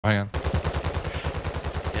Hang on.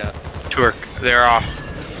 Yeah. Turk, they're off.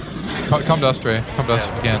 Come to us, Dre. Come to us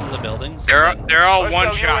if you can. The buildings. They're all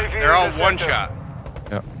one shot. They're all one shot.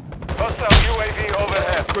 Yep. Hostile UAV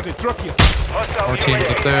overhead. Hostile More teams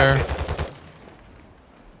UAV up there.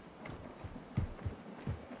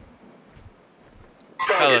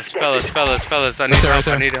 Fellas, I need help,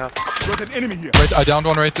 I need help. Got an enemy here. Right, I downed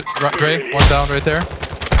one right, Dre. One down right there.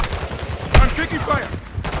 I'm taking fire.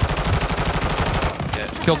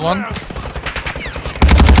 Killed one.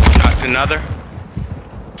 Knocked another.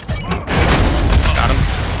 Got him.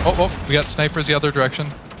 Oh, we got snipers the other direction.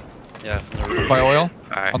 Yeah, from the By oil.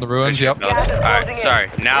 Alright. On the ruins, yep. Alright, sorry.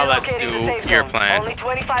 Now let's do your plan. Only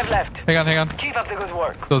 25 left. Hang on. Keep up the good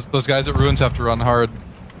work. Those guys at ruins have to run hard.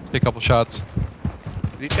 Take a couple shots.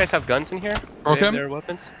 Do these guys have guns in here? Broke him? Their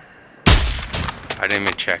weapons? I didn't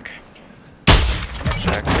even check.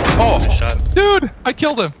 Oh, Shot. dude! I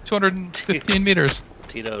killed him. 215 meters.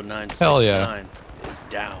 Tito 969 Hell yeah. is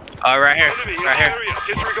down. Right here. Right here.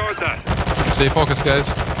 Disregard that. Stay focused,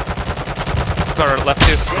 guys. Got our left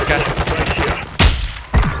too. Okay.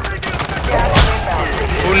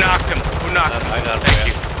 Who knocked him? Who knocked him? I got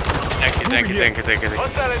him. Thank you. Thank you.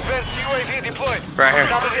 Hostile advanced UAV deployed. Right here.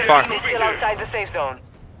 Far. Still outside the safe zone.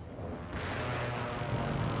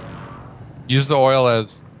 Use the oil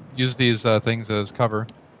as... Use these things as cover.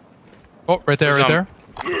 Oh, right there, right there.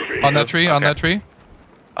 On that tree, on that tree.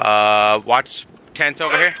 Watch tents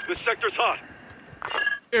over here. The sector's hot.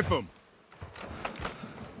 Info.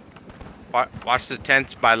 Watch the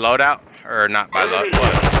tents by loadout. Or not by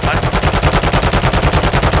loadout.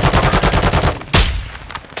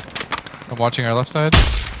 I'm watching our left side.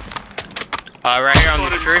 Right here on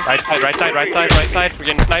the tree. Right side. We're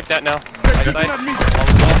getting sniped at now. Right side.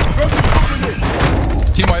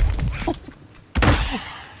 Team wipe.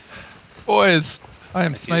 Boys, I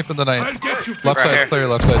am sniping the night. Left Right side's here. clear,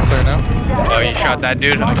 left side's clear now. Oh, you shot that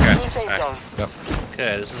dude? Okay. Safe zone. Yep.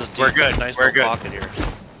 Okay, this is a we're good. Nice We're little good. pocket here.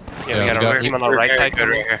 Yeah, we got a team on the right side. Good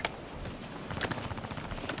right here.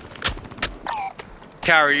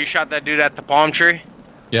 Tower, you shot that dude at the palm tree?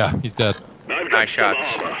 Yeah, he's dead. Nice shots.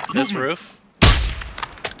 This roof?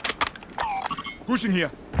 Pushing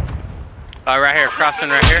here. Right here, crossing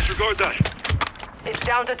right here. Disregard that. It's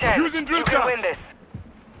down to 10. Using drill You can down. win this.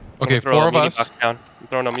 Okay, Throw 4 a of mini us. box down. I'm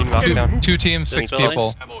throwing a mini box down. Two teams, 6 Buildings?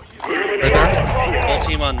 people. Right there. Full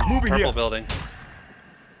team on Moving purple here. building.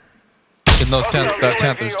 In those tents, that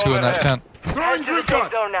tent, there's 2 in that tent. Throwing Head to drill the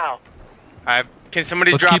safe gun. zone now. Can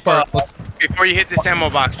somebody Let's drop keep our... Let's before you hit this ammo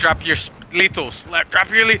box, drop your lethals. Drop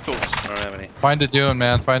your lethals. I don't have any. find a dune,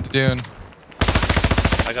 man. Find a dune.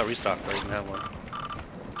 I got restock, I didn't have one.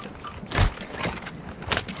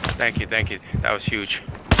 Thank you. That was huge.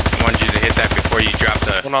 I wanted you to hit that before you drop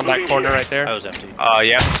the... One on that corner right there. I was empty.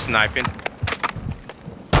 Yeah, sniping.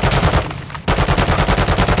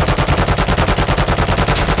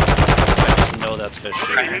 I just know that's fish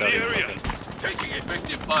shooting without even looking. Taking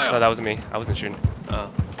effective No, fire. that wasn't me. I wasn't shooting. Oh.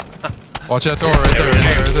 Watch that door, right there,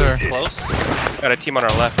 right there. Close? Got a team on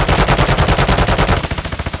our left.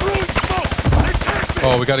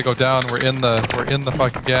 Oh, we gotta go down. We're in the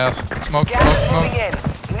fucking gas. Smoke. Gas moving in.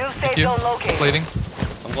 New safe You. zone located. Plating.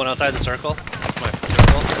 I'm going outside the circle. My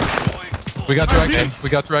circle. We got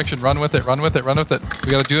direction. Run with it.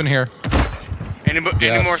 We got a dune here. Any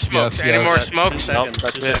Yes, more smokes? yes, Any yes. more 2 smokes? Nope,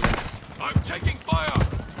 that's it. I'm taking fire.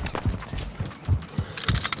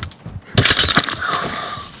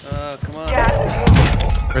 Come on.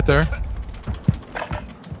 Gas Right there.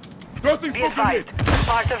 Crossing be smoke grenade. advised.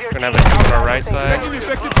 Part of your We're gonna team have a team on our is right safe zone. side. Taking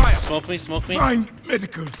effective fire. Smoke me. Find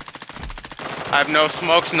medicals. I have no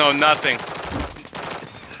smokes, no nothing.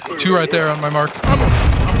 2 right there on my mark. Ammo.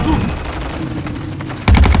 I'm good.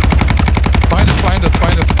 Find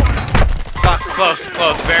us.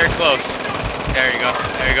 Close, very close. There you go.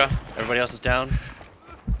 Everybody else is down.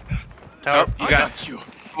 Tower, you got you.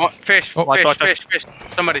 fish. watch.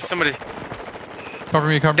 Somebody. Cover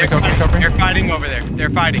me. They're fighting over there. They're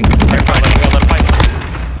fighting. Let him fight.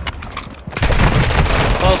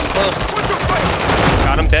 Close.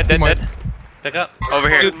 Got him. Dead. Pick up. Over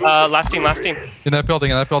here. Dude, last team. In that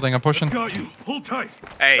building. I'm pushing. Got you. Hold tight.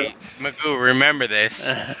 Hey, Magoo, remember this.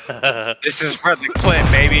 This is for the clip,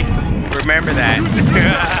 baby. Remember that.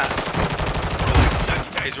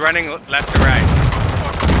 He's running left to right.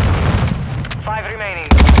 5 remaining.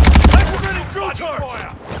 Activating drill charge.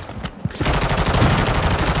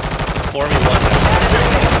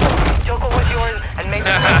 4v1. Choco was yours and make it.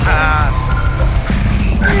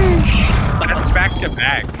 That's back to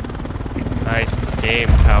back. Nice game,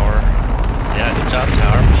 Tower. Yeah, good job,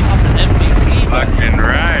 Tower. MVP. Fucking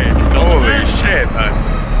right. Holy shit.